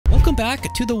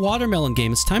back to the watermelon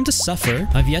game. It's time to suffer.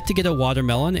 I've yet to get a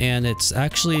watermelon, and it's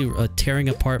actually tearing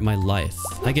apart my life.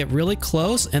 I get really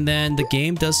close, and then the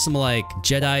game does some like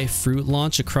Jedi fruit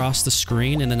launch across the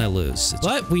screen, and then I lose.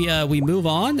 But we move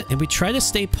on, and we try to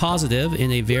stay positive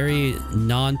in a very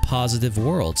non-positive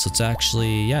world. So it's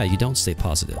actually, yeah, you don't stay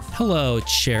positive. Hello,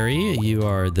 Cherry. You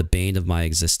are the bane of my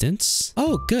existence.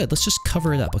 Oh, good. Let's just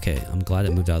cover it up. Okay, I'm glad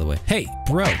it moved out of the way. Hey,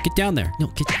 bro, get down there. No,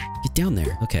 get down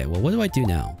there. Okay, well, what do I do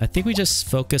now? I think we just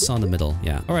focus on the middle.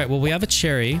 Yeah. All right, well, we have a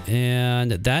cherry,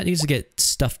 and that needs to get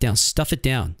stuffed down. Stuff it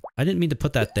down. I didn't mean to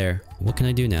put that there. What can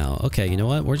I do now? Okay, you know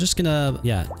what? We're just gonna...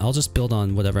 Yeah, I'll just build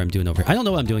on whatever I'm doing over here. I don't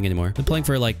know what I'm doing anymore. I've been playing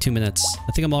for like 2 minutes.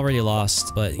 I think I'm already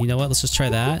lost. But you know what? Let's just try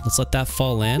that. Let's let that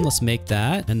fall in. Let's make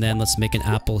that. And then let's make an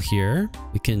apple here.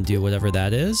 We can do whatever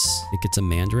that is. I think it's a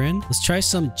mandarin. Let's try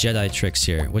some Jedi tricks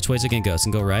here. Which way is it gonna go? It's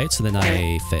gonna go right, so then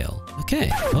I fail.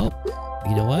 Okay, well...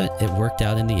 You know what? It worked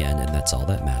out in the end, and that's all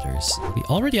that matters. We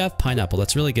already have pineapple.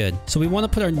 That's really good. So we want to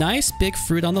put our nice big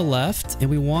fruit on the left, and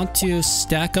we want to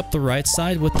stack up the right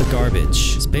side with the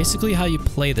garbage. It's basically how you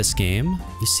play this game.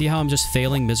 You see how I'm just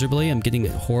failing miserably? I'm getting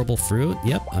horrible fruit.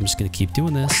 Yep, I'm just going to keep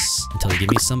doing this until you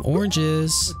give me some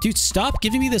oranges. Dude, stop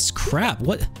giving me this crap.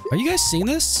 What? Are you guys seeing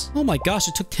this? Oh my gosh,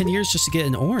 it took 10 years just to get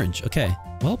an orange. Okay.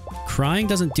 Well, crying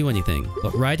doesn't do anything,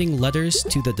 but writing letters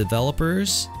to the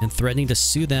developers and threatening to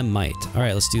sue them might. All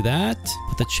right, let's do that.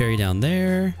 Put the cherry down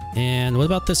there. And what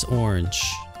about this orange?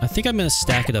 I think I'm going to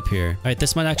stack it up here. All right,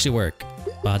 this might actually work.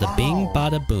 Bada bing,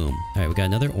 bada boom. All right, we got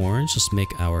another orange. Let's make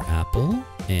our apple.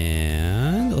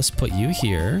 And let's put you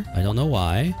here. I don't know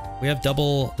why. We have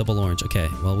double orange. Okay,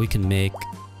 well, we can make...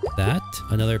 that.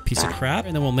 Another piece of crap.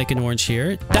 And then we'll make an orange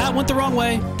here. That went the wrong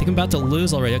way. I think I'm about to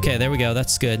lose already. Okay, there we go.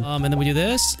 That's good. And then we do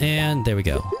this. And there we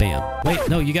go. Bam. Wait,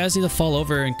 no, you guys need to fall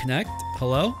over and connect.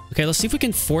 Hello? Okay, let's see if we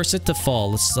can force it to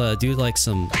fall. Let's do like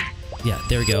some... Yeah,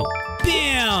 there we go.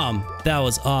 Bam! That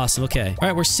was awesome. Okay. All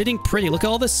right, we're sitting pretty. Look at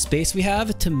all the space we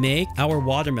have to make our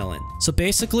watermelon. So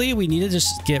basically, we need to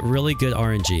just get really good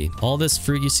RNG. All this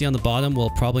fruit you see on the bottom will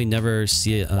probably never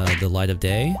see the light of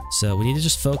day. So we need to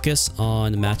just focus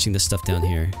on matching this stuff down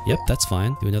here. Yep, that's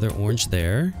fine. Do another orange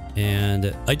there.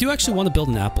 And I do actually want to build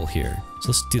an apple here. So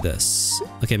let's do this.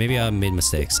 Okay, maybe I made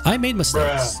mistakes. I made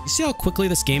mistakes. You see how quickly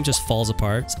this game just falls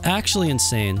apart? It's actually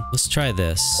insane. Let's try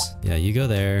this. Yeah, you go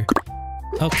there.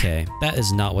 Okay, that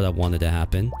is not what I wanted to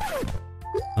happen.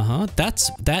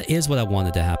 That is what I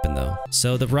wanted to happen though.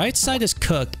 So the right side is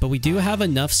cooked, but we do have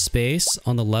enough space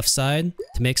on the left side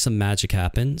to make some magic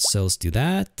happen. So let's do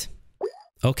that.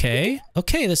 Okay,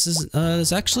 this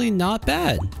is actually not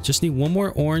bad. Just need one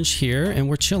more orange here and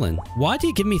we're chilling. Why do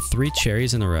you give me 3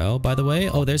 cherries in a row, by the way?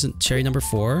 Oh, there's a cherry number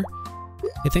 4.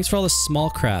 Hey, thanks for all this small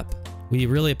crap. We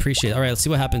really appreciate it. All right, let's see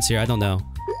what happens here. I don't know.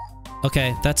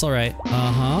 Okay, that's all right.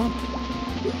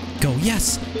 Go.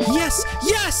 Yes. Yes.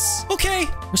 Yes. Okay.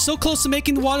 We're so close to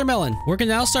making the watermelon. We're going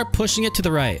to now start pushing it to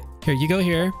the right. Here, you go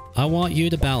here. I want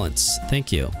you to balance.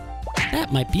 Thank you.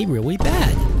 That might be really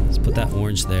bad. Let's put that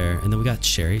orange there. And then we got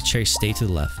cherry. Cherry, stay to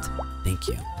the left. Thank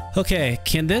you. Okay,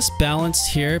 can this balance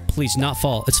here please not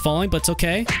fall? It's falling, but it's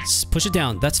okay. Just push it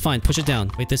down. That's fine. Push it down.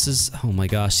 Wait, this is... Oh my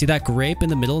gosh. See, that grape in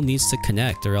the middle needs to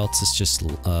connect or else it's just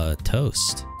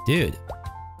toast. Dude.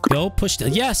 Go push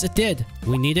down. Yes, it did.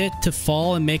 We need it to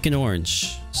fall and make an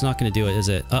orange. It's not going to do it, is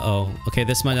it? Uh-oh. Okay,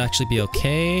 this might actually be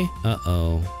okay.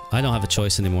 Uh-oh. I don't have a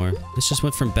choice anymore. This just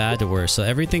went from bad to worse. So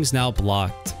everything's now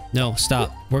blocked. No,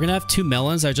 stop. We're going to have 2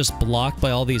 melons that are just blocked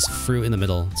by all these fruit in the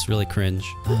middle. It's really cringe.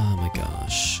 Oh my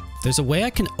gosh. There's a way I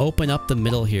can open up the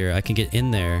middle here. I can get in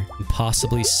there and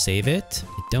possibly save it.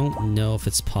 I don't know if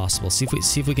it's possible. See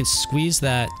if we can squeeze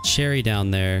that cherry down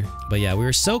there. But yeah, we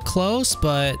were so close,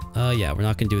 but yeah, we're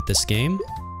not gonna do it this game.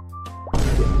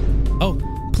 Oh,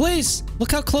 please!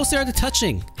 Look how close they are to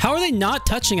touching. How are they not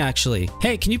touching, actually?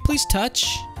 Hey, can you please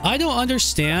touch? I don't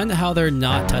understand how they're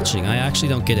not touching. I actually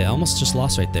don't get it. I almost just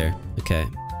lost right there. Okay.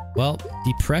 Well,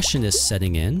 depression is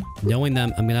setting in. Knowing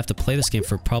that I'm gonna have to play this game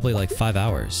for probably like 5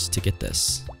 hours to get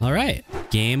this. All right,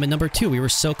 game number 2. We were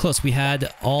so close. We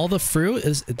had all the fruit.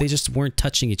 They just weren't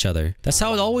touching each other. That's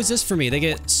how it always is for me. They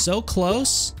get so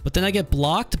close, but then I get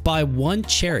blocked by 1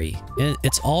 cherry. And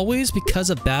it's always because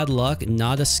of bad luck,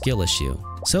 not a skill issue.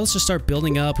 So let's just start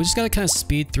building up. We just gotta kind of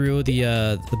speed through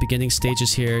the beginning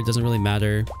stages here. It doesn't really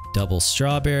matter. Double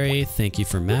strawberry. Thank you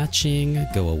for matching.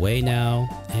 Go away now.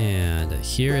 And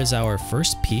here is our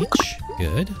first peach.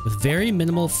 Good. With very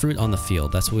minimal fruit on the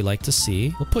field. That's what we like to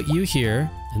see. We'll put you here.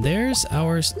 And there's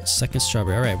our second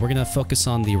strawberry. All right, we're gonna focus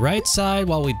on the right side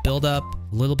while we build up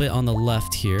a little bit on the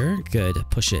left here. Good,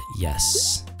 push it,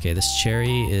 yes. Okay, this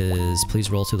cherry is, please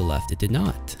roll to the left. It did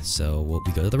not. So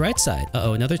we go to the right side.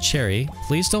 Uh-oh, another cherry.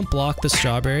 Please don't block the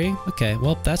strawberry. Okay,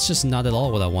 well, that's just not at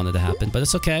all what I wanted to happen, but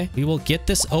it's okay. We will get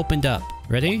this opened up.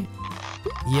 Ready?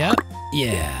 Yep.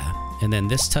 Yeah. And then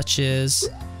this touches,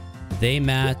 they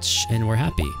match, and we're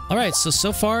happy. All right,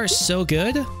 so far, so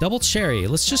good. Double cherry.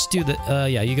 Let's just do the,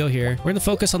 yeah, you go here. We're gonna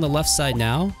focus on the left side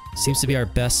now. Seems to be our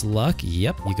best luck.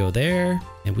 Yep, you go there.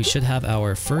 And we should have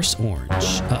our first orange.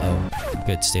 Uh-oh.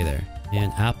 Good, stay there.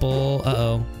 And apple,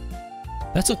 uh-oh.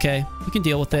 That's okay. We can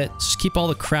deal with it. Just keep all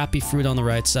the crappy fruit on the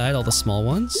right side, all the small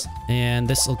ones. And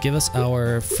this will give us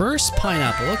our first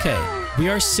pineapple. Okay. We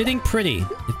are sitting pretty.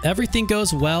 If everything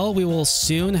goes well, we will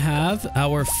soon have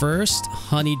our first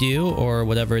honeydew or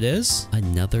whatever it is.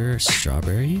 Another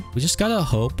strawberry. We just gotta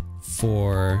hope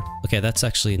for... Okay, that's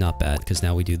actually not bad because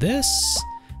now we do this.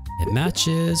 It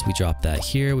matches. We drop that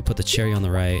here. We put the cherry on the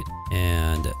right.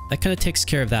 And that kind of takes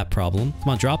care of that problem. Come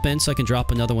on, drop in so I can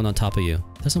drop another one on top of you.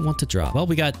 Doesn't want to drop. Well,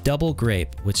 we got double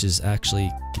grape, which is actually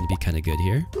going to be kind of good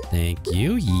here. Thank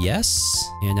you. Yes.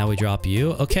 And now we drop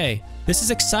you. Okay. This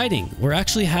is exciting. We're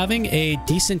actually having a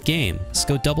decent game. Let's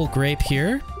go double grape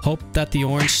here. Hope that the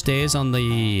orange stays on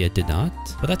the... It did not.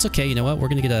 But that's okay. You know what? We're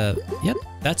going to get a... Yep.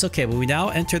 That's okay. But we now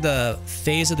enter the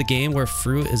phase of the game where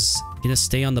fruit is going to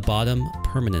stay on the bottom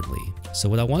permanently. So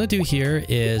what I want to do here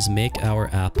is make our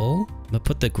apple. I'm gonna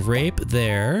put the grape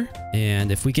there.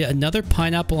 And if we get another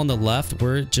pineapple on the left,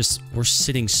 we're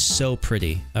sitting so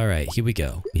pretty. All right, here we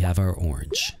go. We have our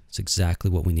orange. It's exactly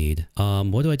what we need.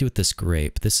 What do I do with this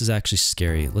grape? This is actually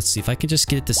scary. Let's see if I can just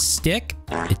get it to stick.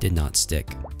 It did not stick.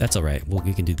 That's all right. Well,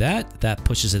 we can do that. That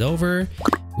pushes it over.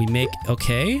 We make,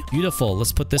 okay, beautiful.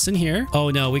 Let's put this in here. Oh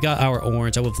no, we got our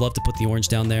orange. I would love to put the orange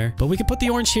down there, but we can put the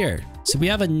orange here. So we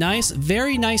have a nice,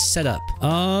 very nice setup.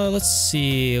 Let's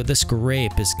see. This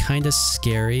grape is kind of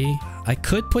scary. I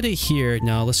could put it here.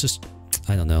 No, let's just,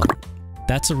 I don't know.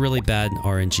 That's a really bad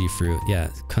RNG fruit. Yeah,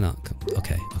 kind of,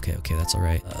 okay, that's all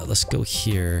right. Let's go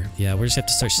here. Yeah, we just have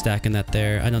to start stacking that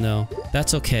there. I don't know.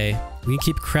 That's okay. We can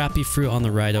keep crappy fruit on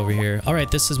the right over here. All right,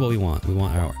 this is what we want. We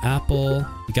want our apple.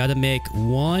 We got to make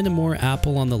one more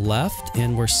apple on the left,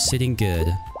 and we're sitting good.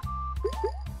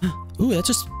 Ooh,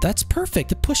 that's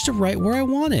perfect. It pushed it right where I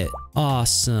want it.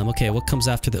 Awesome. Okay, what comes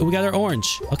after that? Oh, we got our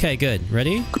orange. Okay, good.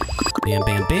 Ready? Bam,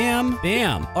 bam, bam,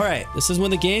 bam. All right, this is when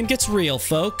the game gets real,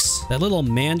 folks. That little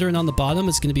mandarin on the bottom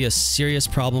is going to be a serious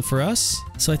problem for us.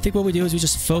 So I think what we do is we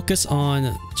just focus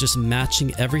on just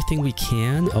matching everything we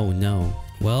can. Oh, no.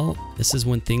 Well, this is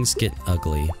when things get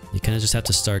ugly. You kind of just have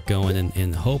to start going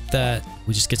and hope that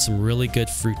we just get some really good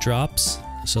fruit drops.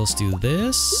 So let's do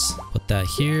this. Put that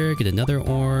here. Get another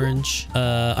orange.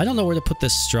 I don't know where to put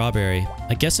this strawberry.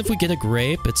 I guess if we get a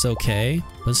grape, it's okay.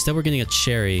 But instead we're getting a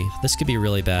cherry. This could be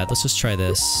really bad. Let's just try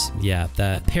this. Yeah,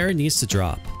 that pear needs to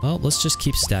drop. Well, let's just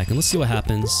keep stacking. Let's see what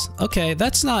happens. Okay,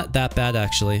 that's not that bad,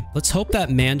 actually. Let's hope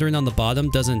that mandarin on the bottom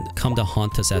doesn't come to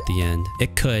haunt us at the end.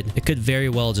 It could. It could very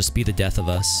well just be the death of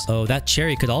us. Oh, that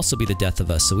cherry could also be the death of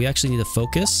us. So we actually need to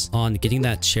focus on getting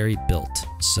that cherry built.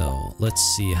 So let's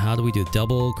see. How do we do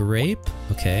double grape?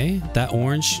 Okay, that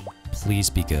orange... Please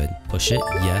be good. Push it.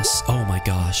 Yes. Oh my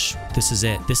gosh. This is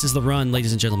it. This is the run,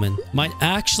 ladies and gentlemen. Might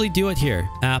actually do it here.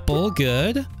 Apple.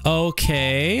 Good.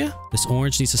 Okay. This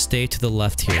orange needs to stay to the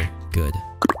left here. Good.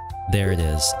 There it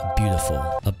is. Beautiful.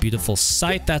 A beautiful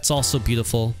sight. That's also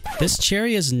beautiful. This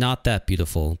cherry is not that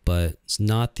beautiful, but it's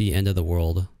not the end of the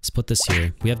world. Let's put this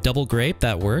here. We have double grape.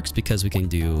 That works because we can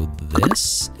do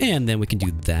this. And then we can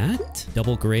do that.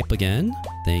 Double grape again.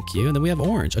 Thank you. And then we have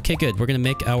orange. Okay, good. We're going to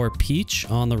make our peach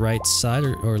on the right side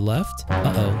or left.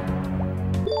 Uh-oh.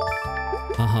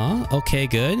 Okay,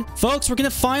 good. Folks, we're going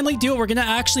to finally do it. We're going to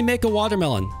actually make a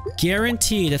watermelon.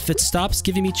 Guaranteed if it stops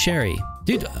giving me cherry.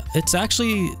 Dude, it's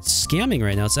actually scamming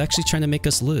right now. It's actually trying to make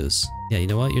us lose. Yeah, you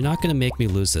know what? You're not going to make me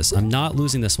lose this. I'm not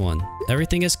losing this one.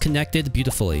 Everything is connected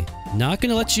beautifully. Not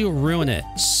going to let you ruin it.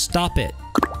 Stop it.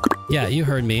 Yeah, you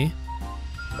heard me.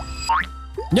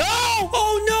 No!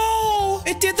 Oh,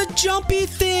 no! It did the jumpy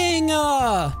thing!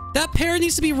 That pear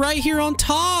needs to be right here on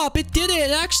top. It did it.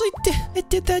 It actually did. It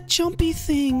did that jumpy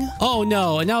thing. Oh,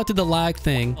 no. And now it did the lag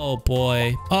thing. Oh,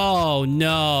 boy. Oh,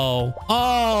 no.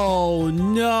 Oh,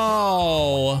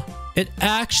 no. It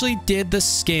actually did the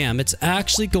scam. It's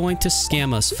actually going to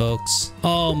scam us, folks.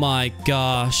 Oh, my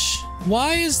gosh.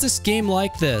 Why is this game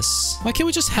like this? Why can't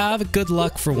we just have good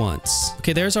luck for once?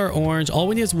 Okay, there's our orange. All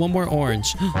we need is one more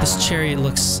orange. This cherry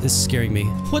is scaring me.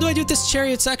 What do I do with this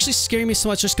cherry? It's actually scaring me so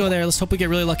much. Just go there. Let's hope we get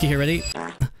really lucky here. Ready?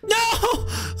 No!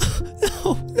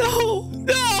 No! No!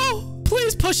 No!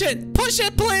 Push it. Push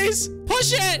it, please.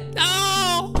 Push it.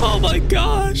 Oh. Oh my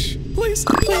gosh. Please.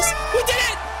 Please. We did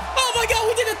it. Oh my god,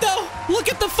 we did it though. Look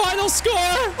at the final score.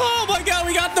 Oh my god,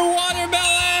 we got the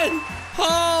watermelon.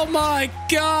 Oh my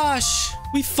gosh.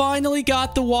 We finally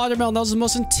got the watermelon. That was the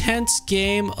most intense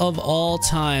game of all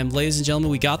time. Ladies and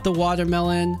gentlemen, we got the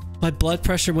watermelon. My blood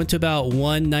pressure went to about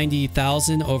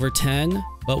 190,000 over 10.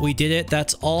 But we did it.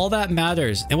 That's all that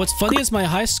matters. And what's funny is my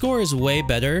high score is way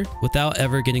better without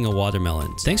ever getting a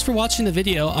watermelon. Thanks for watching the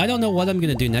video. I don't know what I'm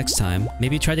going to do next time.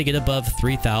 Maybe try to get above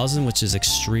 3,000, which is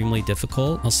extremely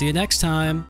difficult. I'll see you next time.